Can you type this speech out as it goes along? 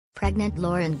Pregnant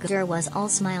Lauren Goodger was all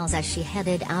smiles as she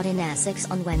headed out in Essex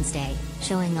on Wednesday,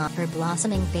 showing off her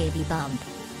blossoming baby bump.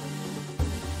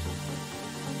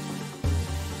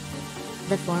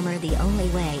 The former The Only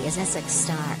Way Is Essex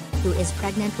star, who is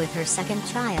pregnant with her second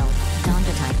child, donned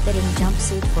a tight-fitting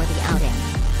jumpsuit for the outing.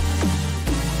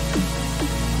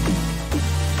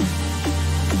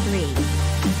 3.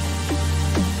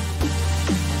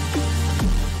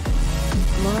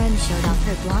 Lauren showed off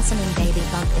her blossoming baby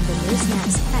bump in the new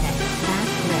snapsCredit,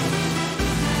 BackGrid.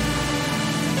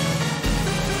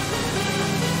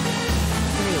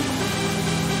 3.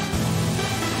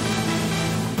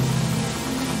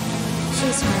 She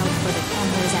smiled for the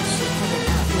cameras as she headed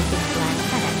out looking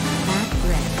glamCredit,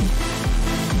 BackGrid.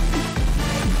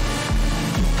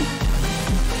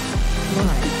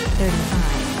 Lauren, 35,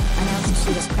 announced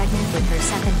she was pregnant with her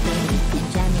second baby in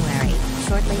January,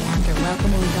 shortly after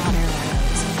welcoming daughter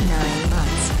Laura's 9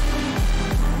 months.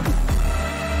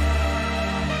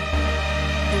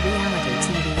 The reality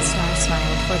TV star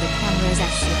smiled for the cameras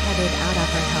as she headed out of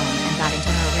her home and got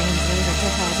into her Range Rover to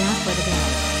head out for the day.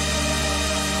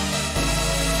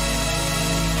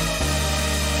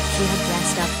 She had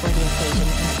dressed up for the occasion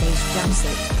in a beige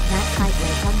jumpsuit that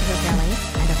tightly hugged her belly,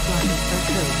 and a fluffy fur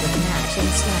coat with matching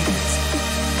sliders.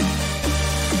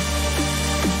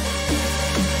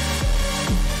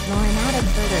 Lauren added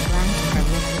further glam to her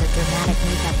look with a dramatic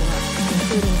makeup look,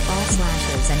 including false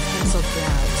lashes and penciled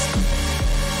brows.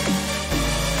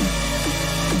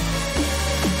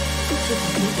 She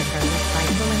completed her look by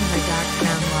pulling her dark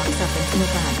brown locks up into a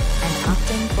bun, and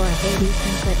opting for a baby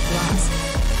pink lip gloss.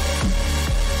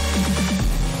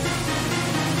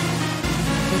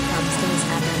 The couple days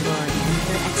after Lauren and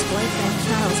her ex-boyfriend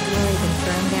Charles clearly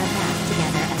confirmed their back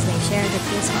together as they shared a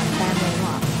kiss on family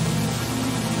walk.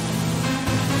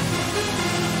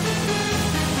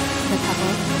 The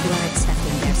couple, who are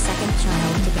expecting their second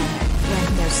child together,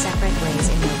 went their separate ways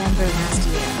in November last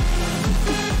year.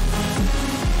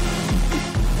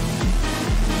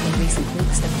 In recent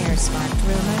weeks the pair sparked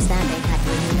rumors that they had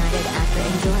reunited after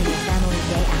enjoying a family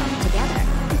day out together.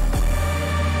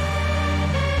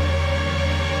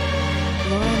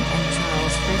 Lauren and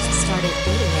Charles first started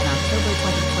dating in October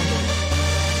 2020.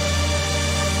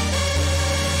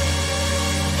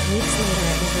 Weeks later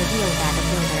it was revealed that a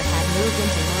builder had moved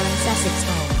into Lauren's Essex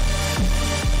home.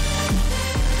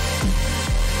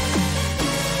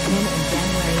 Then in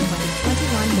January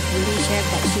 2021 the beauty shared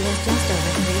that she was just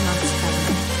over 3 months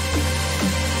pregnant.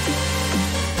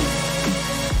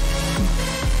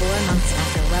 4 months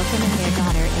after welcoming their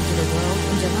daughter into the world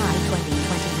in July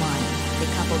 2021,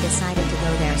 the couple decided to go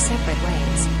their separate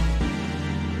ways.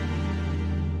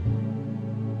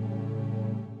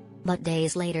 But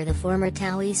days later the former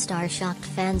Towie star shocked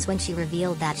fans when she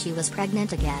revealed that she was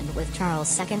pregnant again with Charles'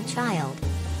 second child.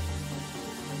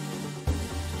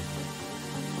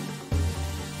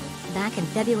 Back in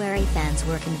February fans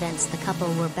were convinced the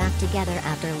couple were back together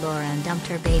after Lauren dumped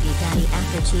her baby daddy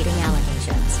after cheating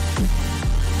allegations.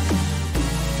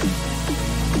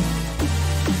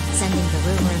 Sending the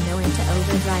rumor mill into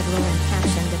overdrive, Lauren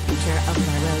captioned a picture of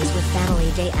their Rose with family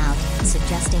day out,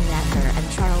 suggesting that her and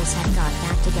Charles had got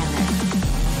back together.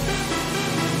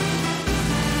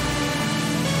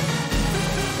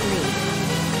 3.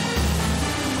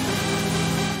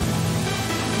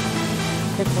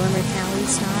 The former Towie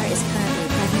star is currently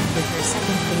pregnant with her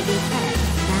second baby,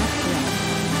 Credit.